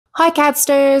Hi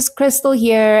Catsters, Crystal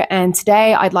here, and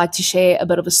today I'd like to share a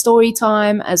bit of a story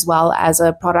time as well as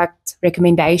a product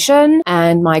recommendation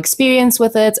and my experience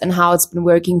with it and how it's been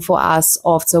working for us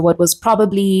after what was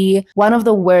probably one of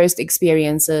the worst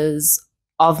experiences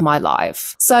of my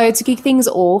life. So to kick things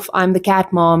off, I'm the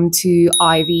cat mom to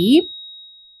Ivy.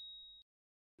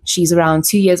 She's around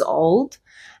 2 years old.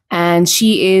 And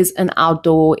she is an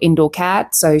indoor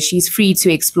cat, so she's free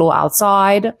to explore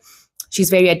outside. She's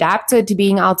very adapted to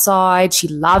being outside. She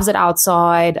loves it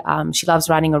outside. She loves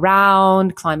running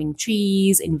around, climbing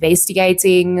trees,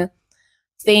 investigating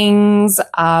things.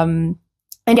 And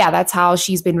yeah, that's how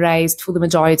she's been raised for the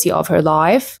majority of her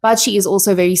life. But she is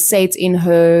also very set in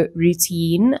her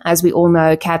routine. As we all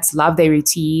know, cats love their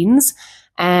routines.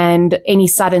 And any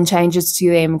sudden changes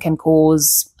to them can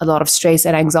cause a lot of stress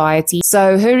and anxiety.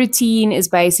 So her routine is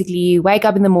basically wake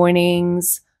up in the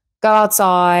mornings, go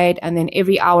outside, and then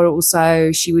every hour or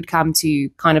so she would come to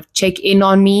kind of check in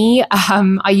on me.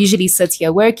 I usually sit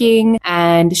here working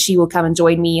and she will come and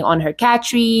join me on her cat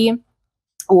tree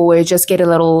or just get a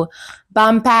little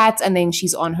bum pat and then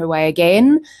she's on her way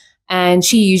again. And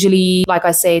she usually, like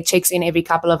I said, checks in every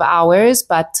couple of hours.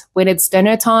 But when it's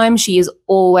dinner time, she is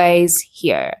always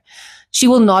here. She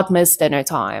will not miss dinner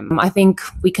time. I think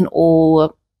we can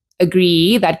all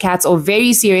agree that cats are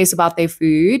very serious about their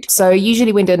food. So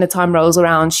usually when dinner time rolls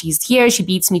around, she's here. She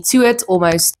beats me to it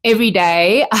almost every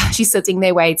day. She's sitting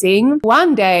there waiting.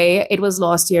 One day, it was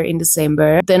last year in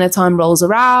December, dinner time rolls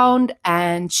around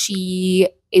and she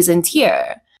isn't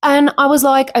here. And I was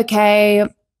like, okay,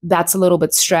 that's a little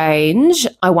bit strange.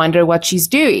 I wonder what she's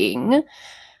doing.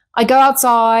 I go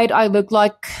outside. I look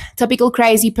like typical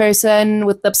crazy person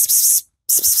with the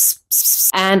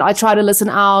and I try to listen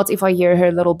out if I hear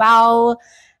her little bell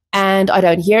and I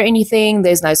don't hear anything.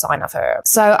 There's no sign of her.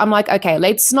 So I'm like, okay,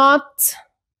 let's not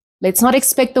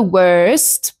expect the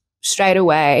worst straight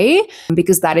away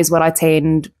because that is what I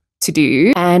tend to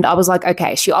do. And I was like,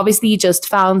 okay, she obviously just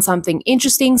found something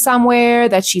interesting somewhere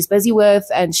that she's busy with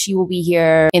and she will be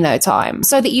here in no time.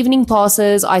 So the evening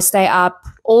passes, I stay up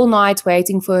all night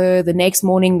waiting for her. The next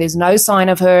morning, there's no sign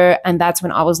of her. And that's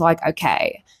when I was like,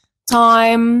 okay,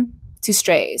 time to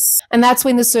stress. And that's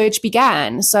when the search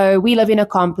began. So we live in a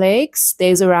complex.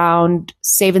 There's around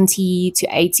 70 to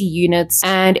 80 units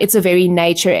and it's a very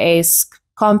nature-esque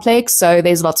complex. So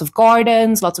there's lots of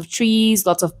gardens, lots of trees,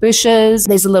 lots of bushes.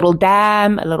 There's a little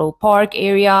dam, a little park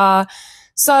area.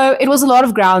 So it was a lot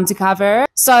of ground to cover.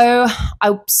 So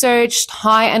I searched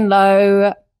high and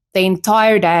low the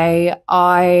entire day.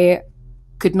 I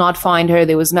could not find her.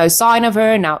 There was no sign of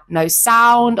her, no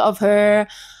sound of her.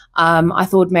 I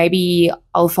thought maybe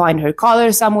I'll find her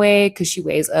collar somewhere because she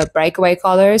wears a breakaway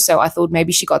collar. So I thought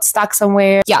maybe she got stuck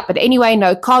somewhere. Yeah, but anyway,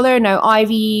 no collar, no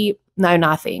Ivy, no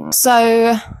nothing.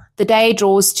 So the day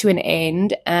draws to an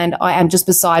end and I am just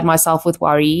beside myself with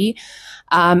worry.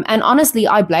 And honestly,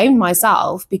 I blamed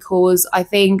myself because I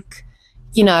think,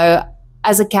 you know,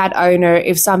 as a cat owner,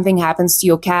 if something happens to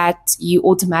your cat, you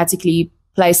automatically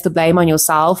place the blame on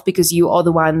yourself because you are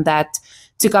the one that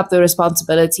took up the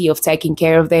responsibility of taking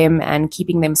care of them and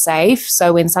keeping them safe.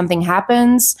 So when something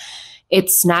happens,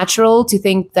 it's natural to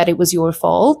think that it was your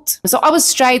fault. So I was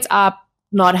straight up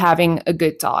not having a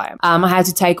good time. I had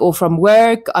to take off from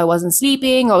work. I wasn't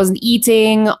sleeping. I wasn't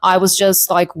eating. I was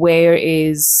just like, where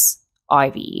is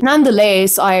Ivy?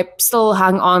 Nonetheless, I still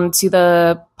hung on to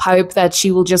the hope that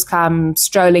she will just come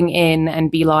strolling in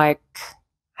and be like,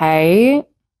 hey,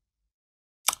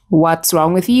 what's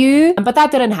wrong with you? But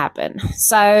that didn't happen.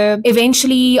 So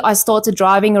eventually I started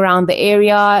driving around the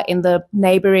area in the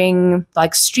neighboring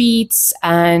like streets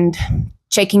and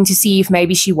checking to see if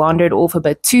maybe she wandered off a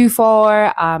bit too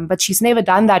far. But she's never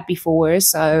done that before.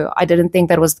 So I didn't think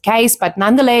that was the case. But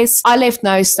nonetheless, I left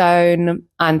no stone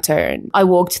unturned. I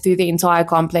walked through the entire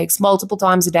complex multiple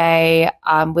times a day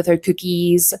with her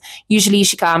cookies. Usually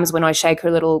she comes when I shake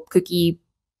her little cookie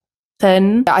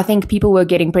tin. I think people were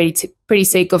getting pretty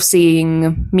sick of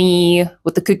seeing me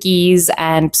with the cookies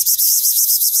and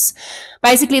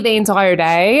basically the entire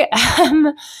day.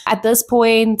 At this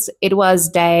point, it was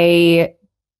day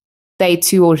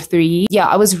 2 or 3. Yeah,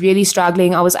 I was really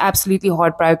struggling. I was absolutely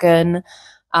heartbroken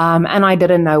and I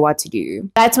didn't know what to do.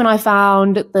 That's when I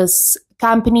found this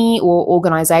company or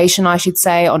organization, I should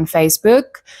say, on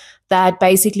Facebook that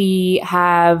basically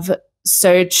have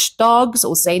search dogs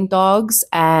or scent dogs,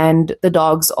 and the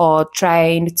dogs are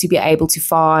trained to be able to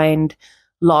find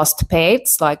lost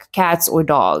pets like cats or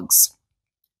dogs.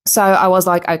 So I was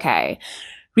like, okay,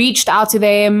 reached out to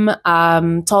them,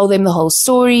 told them the whole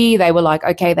story. They were like,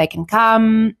 okay, they can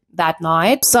come that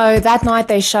night. So that night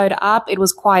they showed up. It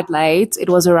was quite late.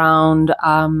 It was around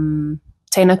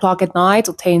 10 o'clock at night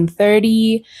or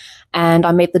 10:30. And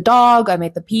I met the dog, I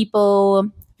met the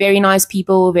people, very nice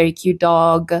people, very cute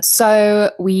dog.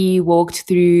 So we walked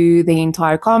through the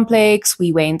entire complex.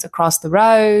 We went across the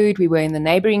road. We were in the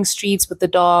neighboring streets with the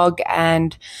dog,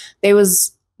 and there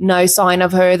was no sign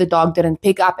of her. The dog didn't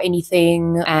pick up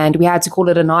anything, and we had to call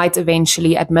it a night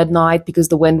eventually at midnight because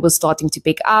the wind was starting to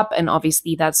pick up, and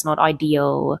obviously that's not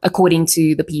ideal according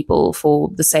to the people for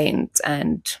the scent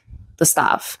and the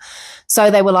stuff. So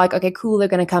they were like, okay, cool, they're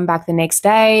going to come back the next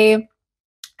day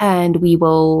and we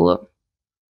will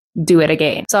do it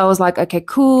again. So I was like, okay,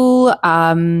 cool.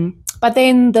 But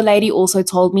then the lady also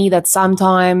told me that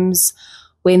sometimes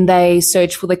when they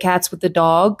search for the cats with the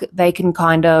dog, the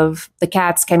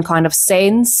cats can kind of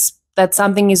sense that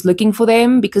something is looking for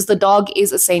them because the dog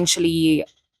is essentially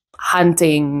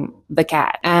hunting the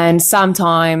cat. And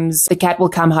sometimes the cat will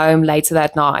come home later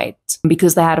that night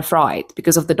because they had a fright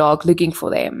because of the dog looking for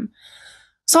them.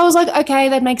 So I was like, okay,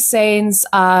 that makes sense.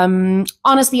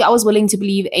 Honestly, I was willing to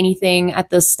believe anything at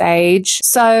this stage.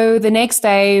 So the next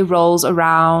day rolls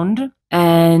around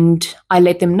and I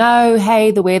let them know,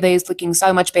 hey, the weather is looking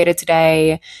so much better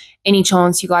today. Any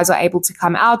chance you guys are able to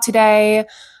come out today?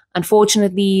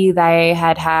 Unfortunately, they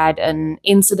had an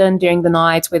incident during the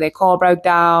night where their car broke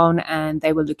down and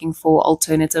they were looking for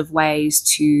alternative ways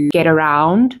to get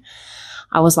around.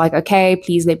 I was like, okay,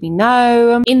 please let me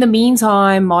know. In the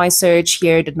meantime, my search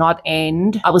here did not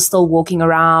end. I was still walking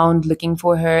around looking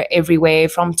for her everywhere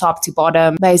from top to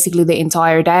bottom, basically the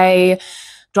entire day,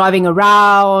 driving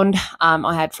around.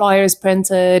 I had flyers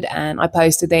printed and I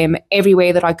posted them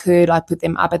everywhere that I could. I put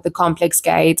them up at the complex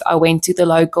gate. I went to the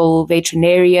local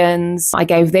veterinarians. I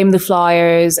gave them the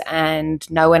flyers and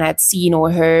no one had seen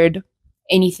or heard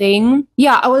anything.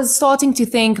 Yeah, I was starting to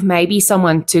think maybe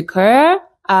someone took her.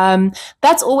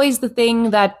 That's always the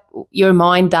thing that your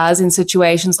mind does in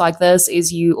situations like this,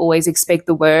 is you always expect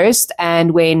the worst.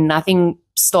 And when nothing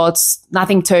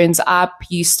turns up,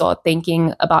 you start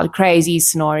thinking about crazy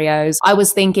scenarios. I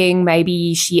was thinking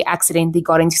maybe she accidentally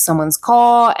got into someone's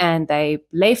car and they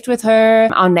left with her.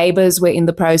 Our neighbors were in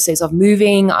the process of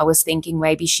moving. I was thinking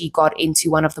maybe she got into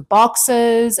one of the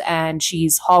boxes and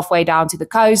she's halfway down to the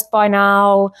coast by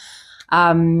now.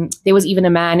 There was even a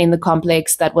man in the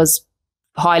complex that was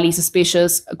highly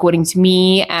suspicious, according to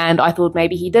me, and I thought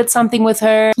maybe he did something with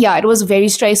her. Yeah, it was very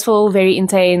stressful, very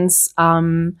intense,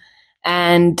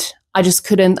 and I just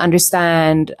couldn't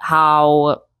understand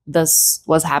how this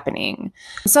was happening.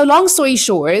 So long story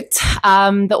short,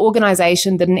 the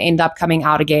organization didn't end up coming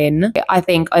out again. I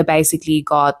think I basically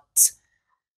got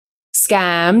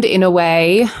scammed in a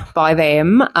way by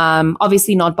them.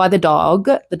 Obviously not by the dog.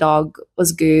 The dog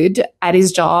was good at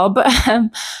his job,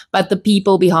 but the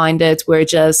people behind it were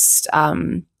just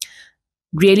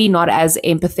really not as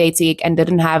empathetic and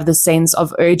didn't have the sense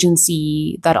of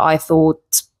urgency that I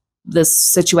thought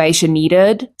this situation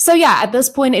needed. So yeah, at this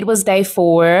point it was day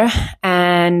 4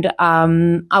 and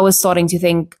I was starting to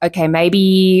think, okay,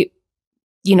 maybe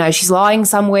she's lying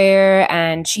somewhere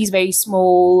and she's very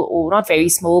small, or not very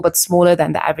small, but smaller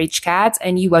than the average cat,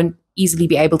 and you won't easily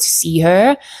be able to see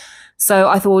her. So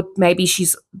I thought maybe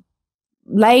she's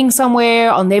laying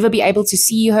somewhere. I'll never be able to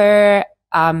see her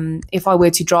if I were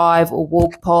to drive or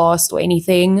walk past or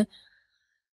anything.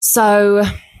 So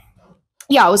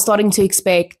yeah, I was starting to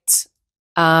expect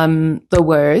the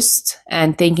worst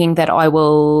and thinking that I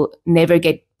will never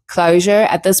get closure.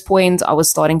 At this point, I was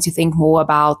starting to think more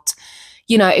about,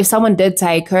 if someone did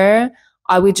take her,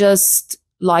 I would just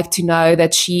like to know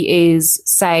that she is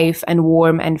safe and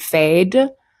warm and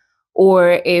fed.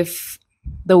 Or if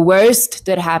the worst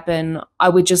did happen, I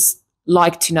would just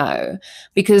like to know,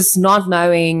 because not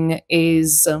knowing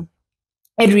it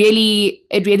really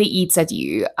eats at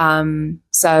you.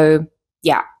 So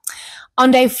yeah.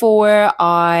 On day 4,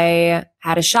 I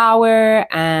had a shower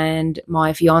and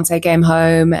my fiance came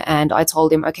home and I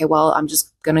told him, okay, well, I'm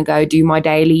just going to go do my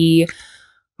daily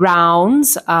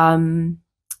rounds. And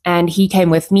he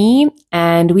came with me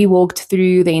and we walked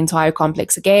through the entire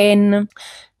complex again.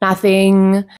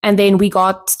 Nothing. And then we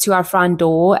got to our front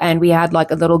door and we had like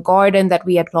a little garden that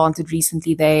we had planted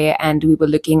recently there, and we were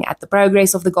looking at the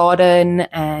progress of the garden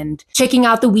and checking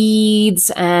out the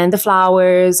weeds and the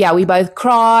flowers. Yeah, we both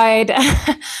cried.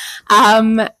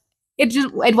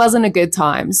 It wasn't a good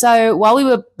time. So while we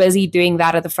were busy doing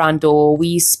that at the front door,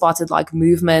 we spotted like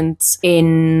movement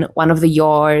in one of the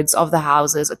yards of the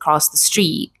houses across the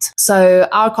street. So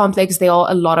our complex, there are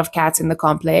a lot of cats in the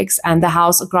complex, and the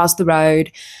house across the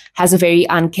road has a very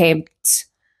unkempt,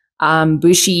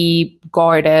 bushy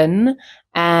garden.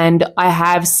 And I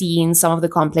have seen some of the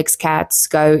complex cats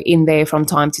go in there from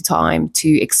time to time to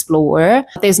explore.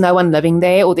 There's no one living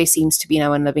there, or there seems to be no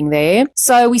one living there.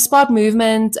 So we spot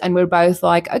movement and we're both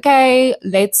like, okay,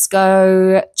 let's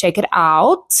go check it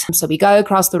out. So we go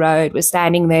across the road, we're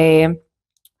standing there,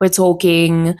 we're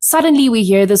talking. Suddenly we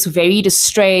hear this very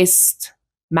distressed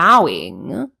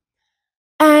mowing.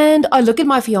 And I look at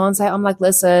my fiance, I'm like,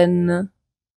 listen,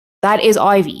 that is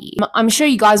Ivy. I'm sure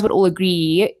you guys would all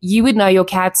agree, you would know your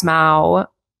cat's meow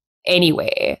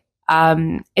anywhere.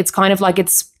 It's kind of like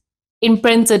it's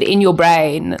imprinted in your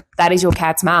brain. That is your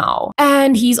cat's meow.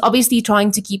 And he's obviously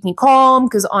trying to keep me calm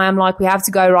because I am like, we have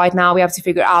to go right now. We have to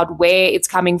figure out where it's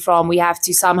coming from. We have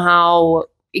to somehow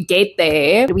get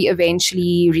there. We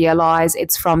eventually realize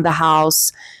it's from the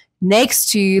house next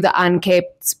to the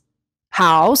unkept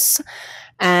house.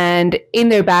 And in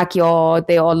their backyard,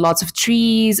 there are lots of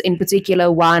trees, in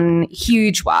particular, one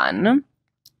huge one.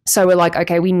 So we're like,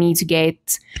 okay, we need to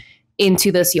get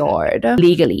into this yard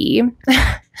legally.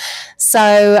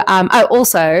 So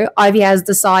also, Ivy has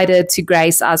decided to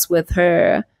grace us with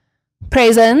her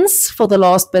presence for the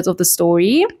last bit of the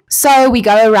story. So we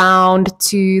go around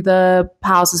to the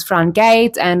house's front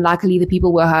gate, and luckily the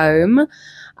people were home.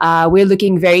 We're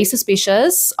looking very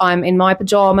suspicious. I'm in my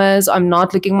pajamas. I'm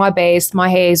not looking my best. My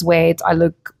hair is wet. I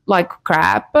look like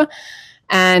crap.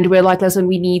 And we're like, listen,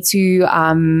 we need to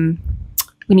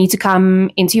come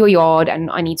into your yard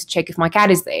and I need to check if my cat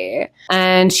is there.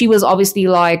 And she was obviously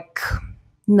like,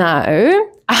 no,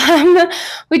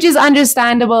 which is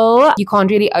understandable. You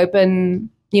can't really open,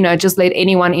 just let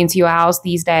anyone into your house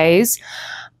these days.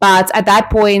 But at that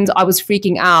point, I was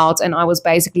freaking out and I was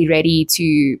basically ready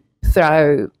to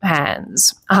throw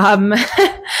hands.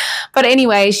 But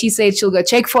anyway, she said she'll go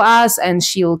check for us and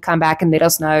she'll come back and let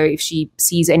us know if she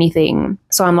sees anything.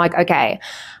 So I'm like, okay.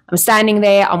 I'm standing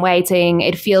there, I'm waiting.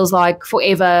 It feels like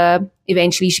forever.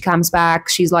 Eventually she comes back.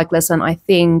 She's like, listen, I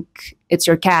think it's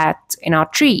your cat in our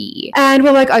tree. And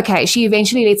we're like, okay. She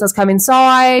eventually lets us come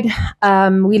inside.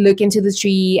 We look into the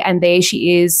tree and there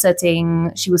she is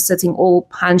sitting. She was sitting all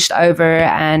hunched over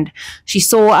and she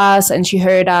saw us and she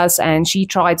heard us and she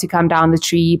tried to come down the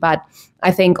tree. But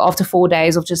I think after 4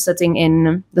 days of just sitting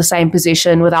in the same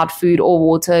position without food or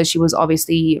water,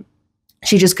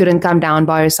 she just couldn't come down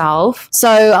by herself.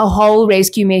 So a whole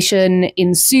rescue mission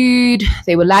ensued.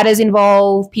 There were ladders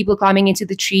involved, people climbing into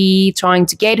the tree, trying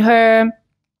to get her.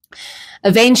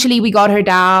 Eventually we got her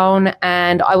down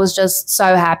and I was just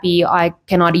so happy. I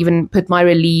cannot even put my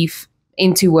relief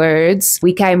into words.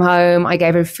 We came home, I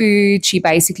gave her food. She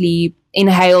basically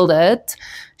inhaled it.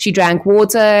 She drank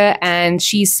water and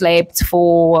she slept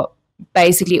for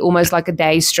basically almost like a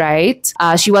day straight.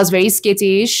 She was very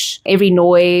skittish. Every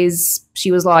noise,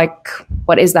 she was like,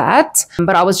 what is that?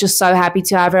 But I was just so happy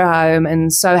to have her home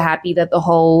and so happy that the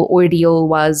whole ordeal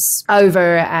was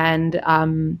over. And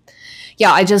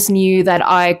I just knew that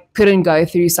I couldn't go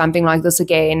through something like this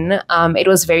again. It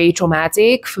was very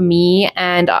traumatic for me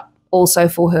and also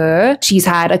for her. She's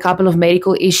had a couple of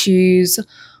medical issues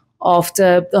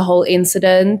after the whole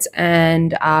incident.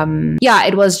 And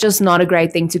it was just not a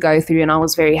great thing to go through. And I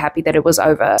was very happy that it was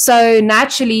over. So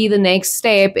naturally, the next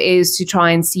step is to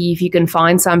try and see if you can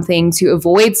find something to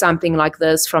avoid something like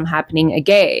this from happening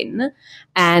again.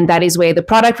 And that is where the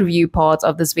product review part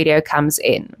of this video comes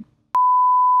in.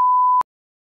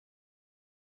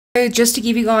 So just to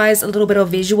give you guys a little bit of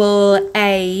visual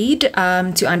aid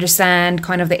to understand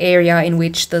kind of the area in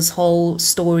which this whole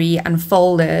story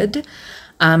unfolded,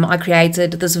 I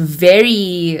created this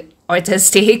very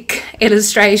artistic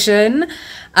illustration.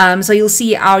 So you'll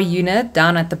see our unit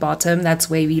down at the bottom. That's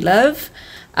where we live.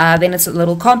 Then it's a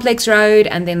little complex road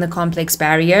and then the complex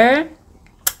barrier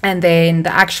and then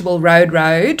the actual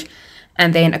road.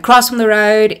 And then across from the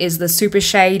road is the super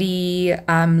shady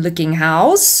looking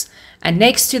house. And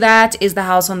next to that is the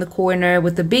house on the corner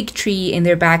with the big tree in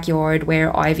their backyard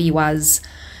where Ivy was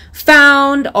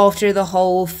found after the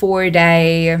whole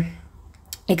 4-day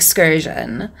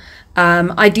excursion.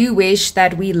 I do wish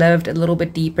that we lived a little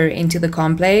bit deeper into the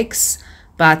complex,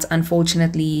 but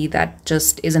unfortunately that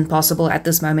just isn't possible at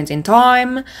this moment in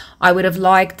time. I would have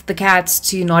liked the cats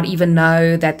to not even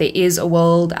know that there is a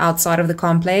world outside of the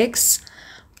complex,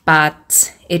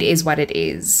 but it is what it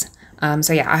is.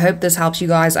 I hope this helps you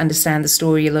guys understand the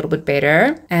story a little bit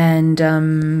better. And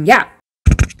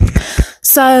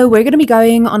so we're going to be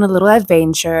going on a little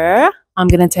adventure. I'm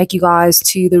going to take you guys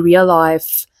to the real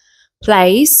life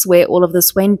place where all of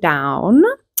this went down.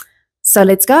 So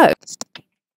let's go.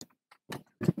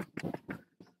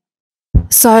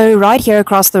 So right here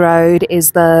across the road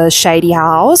is the shady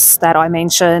house that I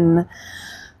mentioned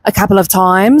a couple of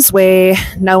times where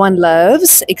no one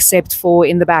lives except for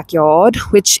in the backyard,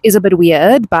 which is a bit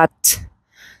weird, but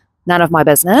none of my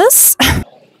business.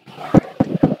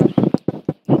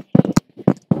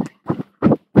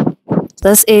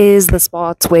 This is the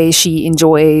spot where she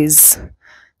enjoys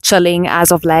chilling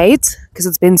as of late because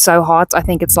it's been so hot. I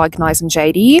think it's like nice and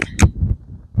shady.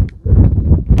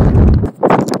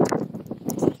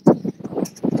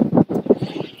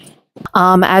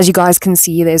 As you guys can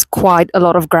see, there's quite a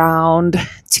lot of ground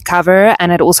to cover,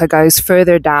 and it also goes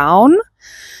further down.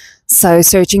 So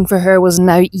searching for her was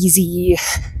no easy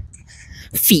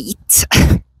feat.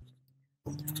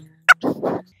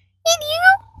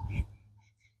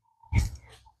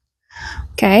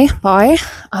 Okay, bye.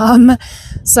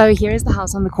 So here's the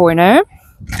house on the corner,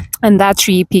 and that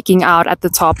tree peeking out at the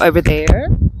top over there.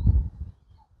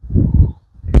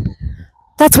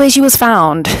 That's where she was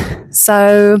found.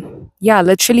 So yeah,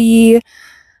 literally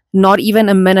not even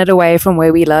a minute away from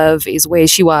where we live is where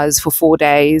she was for 4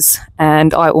 days,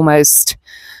 and I almost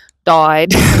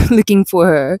died looking for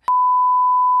her.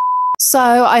 So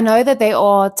I know that there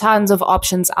are tons of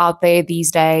options out there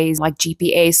these days, like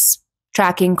GPS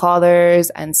tracking collars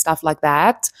and stuff like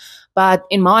that. But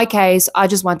in my case, I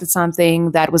just wanted something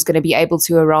that was going to be able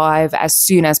to arrive as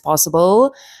soon as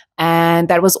possible, and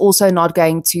that was also not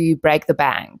going to break the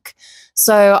bank.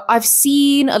 So I've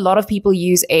seen a lot of people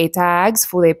use air tags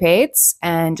for their pets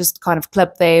and just kind of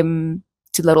clip them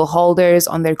to little holders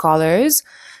on their collars.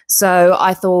 So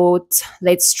I thought,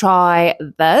 let's try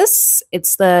this.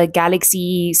 It's the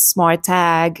Galaxy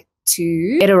SmartTag2.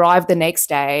 It arrived the next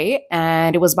day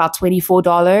and it was about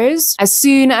 $24. As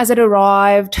soon as it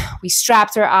arrived, we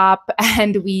strapped her up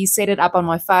and we set it up on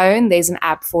my phone. There's an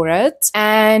app for it.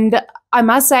 And I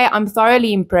must say, I'm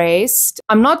thoroughly impressed.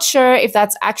 I'm not sure if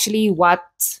that's actually what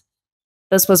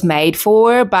this was made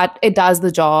for, but it does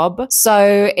the job.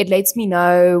 So it lets me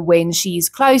know when she's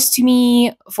close to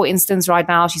me. For instance, right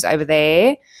now she's over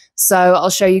there. So I'll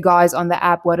show you guys on the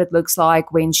app what it looks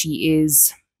like when she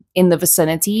is in the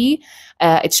vicinity.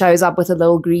 It shows up with a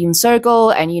little green circle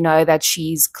and you know that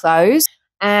she's close.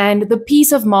 And the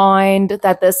peace of mind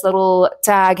that this little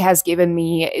tag has given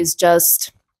me is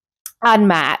just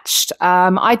unmatched.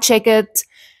 I check it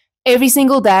every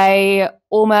single day,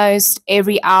 almost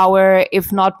every hour,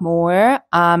 if not more.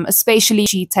 Especially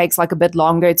she takes like a bit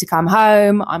longer to come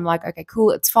home. I'm like, okay, cool,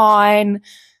 it's fine.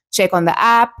 Check on the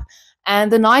app.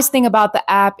 And the nice thing about the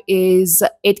app is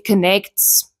it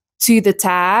connects to the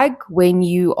tag when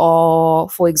you are,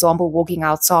 for example, walking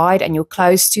outside and you're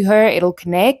close to her, it'll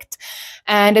connect.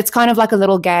 And it's kind of like a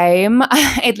little game.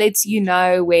 It lets you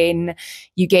know when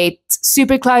you get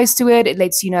super close to it. It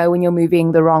lets you know when you're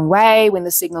moving the wrong way, when the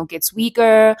signal gets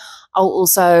weaker. I'll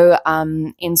also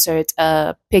insert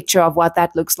a picture of what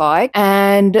that looks like.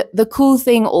 And the cool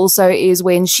thing also is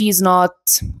when she's not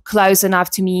close enough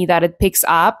to me that it picks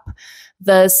up,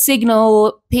 the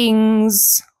signal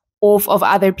pings off of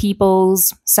other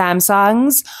people's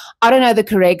Samsungs. I don't know the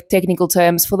correct technical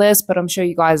terms for this, but I'm sure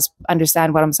you guys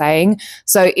understand what I'm saying.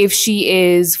 So if she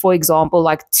is, for example,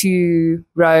 like 2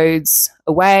 roads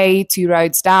away, 2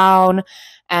 roads down,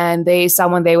 and there's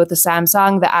someone there with a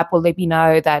Samsung, the app will let me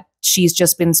know that she's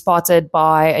just been spotted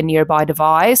by a nearby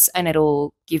device, and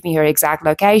it'll give me her exact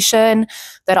location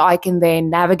that I can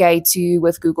then navigate to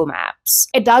with Google Maps.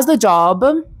 It does the job,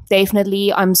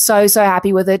 definitely. I'm so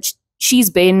happy with it.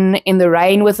 She's been in the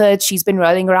rain with it. She's been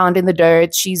rolling around in the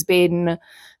dirt. She's been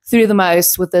through the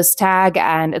most with this tag,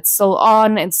 and it's still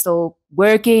on. It's still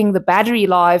working. The battery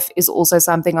life is also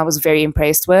something I was very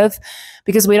impressed with,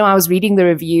 because when I was reading the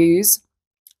reviews,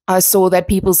 I saw that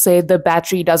people said the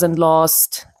battery doesn't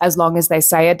last as long as they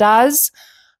say it does.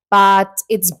 But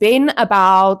it's been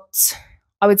about,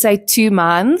 I would say, 2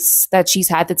 months that she's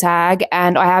had the tag,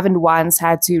 and I haven't once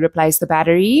had to replace the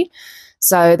battery.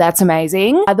 So that's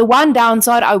amazing. The one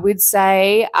downside I would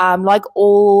say, like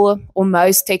all or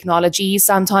most technology,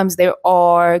 sometimes there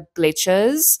are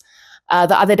glitches.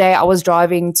 The other day I was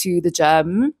driving to the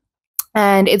gym,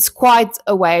 and it's quite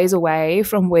a ways away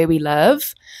from where we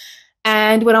live.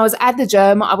 And when I was at the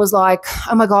gym, I was like,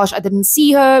 oh my gosh, I didn't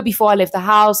see her before I left the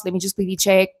house. Let me just quickly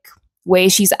check where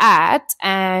she's at.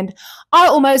 And I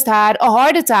almost had a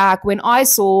heart attack when I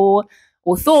saw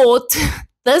or thought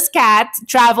this cat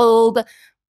traveled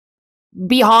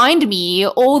behind me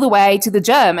all the way to the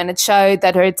gym, and it showed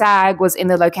that her tag was in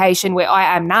the location where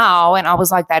I am now. And I was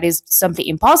like, that is simply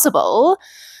impossible.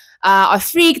 I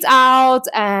freaked out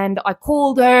and I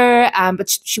called her, but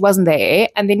she wasn't there.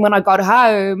 And then when I got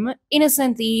home,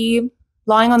 innocently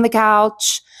lying on the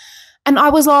couch, and I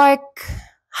was like,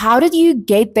 how did you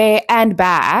get there and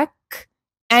back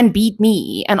and beat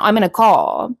me, and I'm in a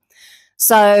car.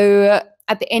 So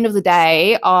at the end of the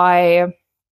day, I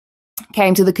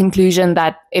came to the conclusion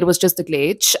that it was just a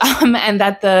glitch, and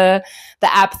that the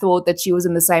app thought that she was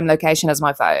in the same location as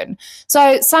my phone.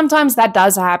 So sometimes that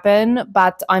does happen,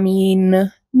 but I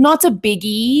mean, not a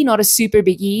biggie, not a super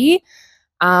biggie.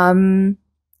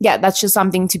 Yeah, that's just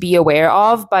something to be aware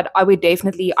of. But I would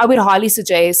highly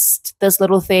suggest this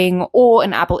little thing or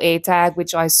an Apple AirTag,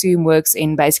 which I assume works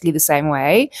in basically the same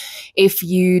way. If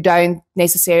you don't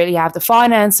necessarily have the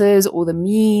finances or the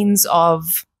means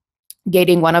of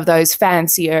getting one of those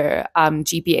fancier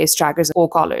GPS trackers or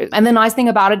collars. And the nice thing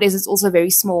about it is it's also very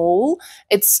small.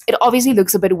 It obviously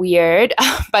looks a bit weird,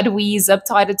 but we zip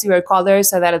tied it to her collar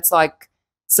so that it's like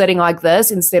sitting like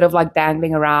this instead of like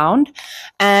dangling around.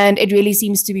 And it really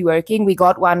seems to be working. We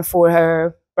got one for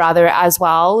her brother as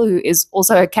well, who is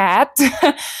also a cat.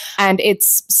 And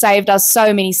it's saved us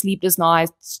so many sleepless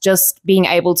nights just being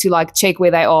able to like check where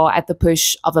they are at the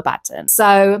push of a button.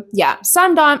 So yeah,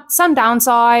 some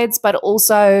downsides, but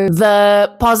also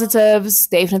the positives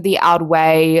definitely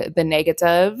outweigh the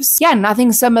negatives. Yeah,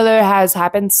 nothing similar has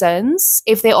happened since.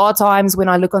 If there are times when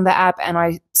I look on the app and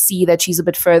I see that she's a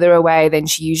bit further away than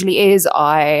she usually is,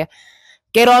 I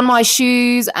get on my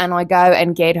shoes and I go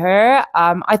and get her.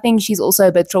 I think she's also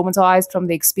a bit traumatized from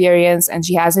the experience, and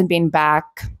she hasn't been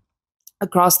back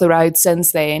across the road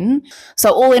since then.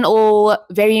 So all in all,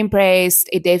 very impressed.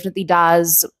 It definitely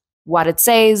does what it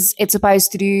says it's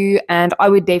supposed to do, and I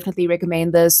would definitely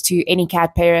recommend this to any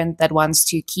cat parent that wants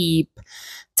to keep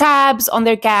tabs on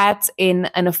their cat in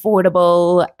an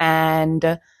affordable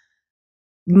and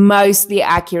mostly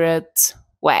accurate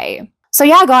way. So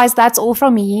yeah, guys, that's all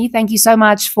from me. Thank you so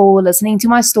much for listening to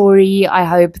my story. I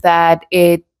hope that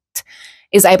it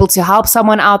is able to help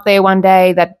someone out there one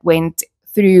day that went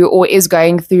through or is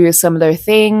going through a similar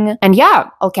thing. And yeah,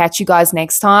 I'll catch you guys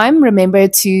next time. Remember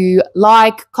to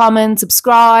like, comment,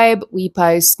 subscribe. We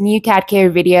post new cat care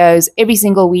videos every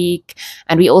single week.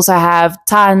 And we also have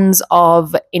tons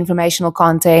of informational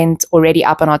content already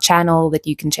up on our channel that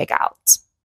you can check out.